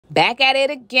Back at it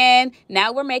again.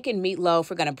 Now we're making meatloaf.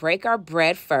 We're going to break our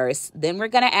bread first. Then we're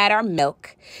going to add our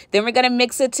milk. Then we're going to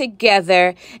mix it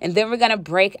together. And then we're going to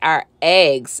break our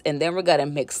eggs. And then we're going to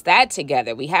mix that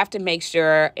together. We have to make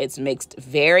sure it's mixed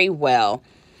very well.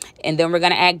 And then we're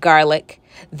going to add garlic.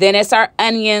 Then it's our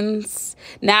onions.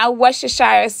 Now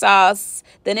Worcestershire sauce.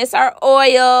 Then it's our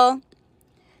oil.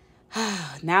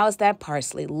 Now it's that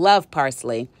parsley. Love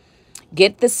parsley.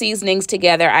 Get the seasonings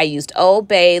together. I used Old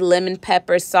Bay, lemon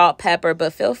pepper, salt, pepper,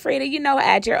 but feel free to,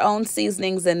 add your own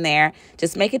seasonings in there.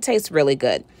 Just make it taste really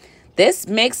good. This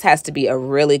mix has to be a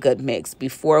really good mix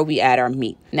before we add our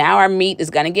meat. Now our meat is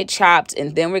going to get chopped,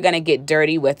 and then we're going to get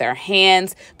dirty with our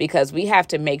hands because we have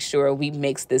to make sure we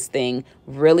mix this thing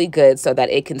really good so that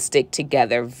it can stick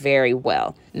together very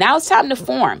well. Now it's time to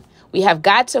form. We have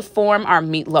got to form our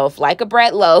meatloaf like a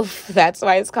bread loaf. That's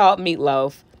why it's called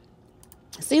meatloaf.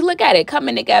 See, look at it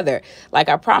coming together. Like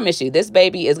I promise you, this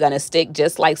baby is going to stick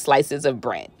just like slices of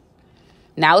bread.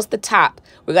 Now it's the top.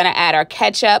 We're going to add our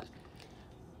ketchup,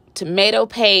 tomato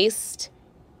paste,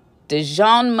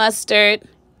 Dijon mustard,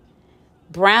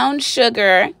 brown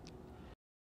sugar,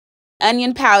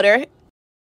 onion powder,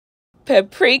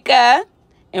 paprika,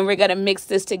 and we're going to mix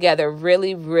this together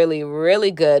really, really,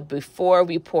 really good before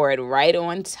we pour it right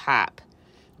on top.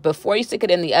 Before you stick it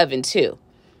in the oven too.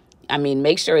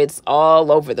 Make sure it's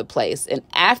all over the place. And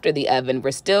after the oven,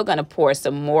 we're still going to pour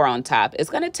some more on top. It's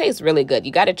going to taste really good.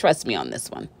 You got to trust me on this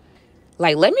one.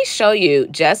 Let me show you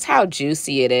just how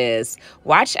juicy it is.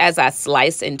 Watch as I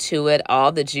slice into it,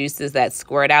 all the juices that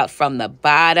squirt out from the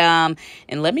bottom.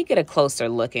 And let me get a closer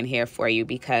look in here for you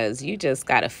because you just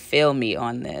got to feel me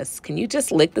on this. Can you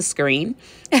just lick the screen?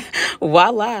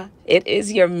 Voila, it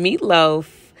is your meatloaf.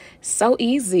 So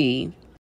easy.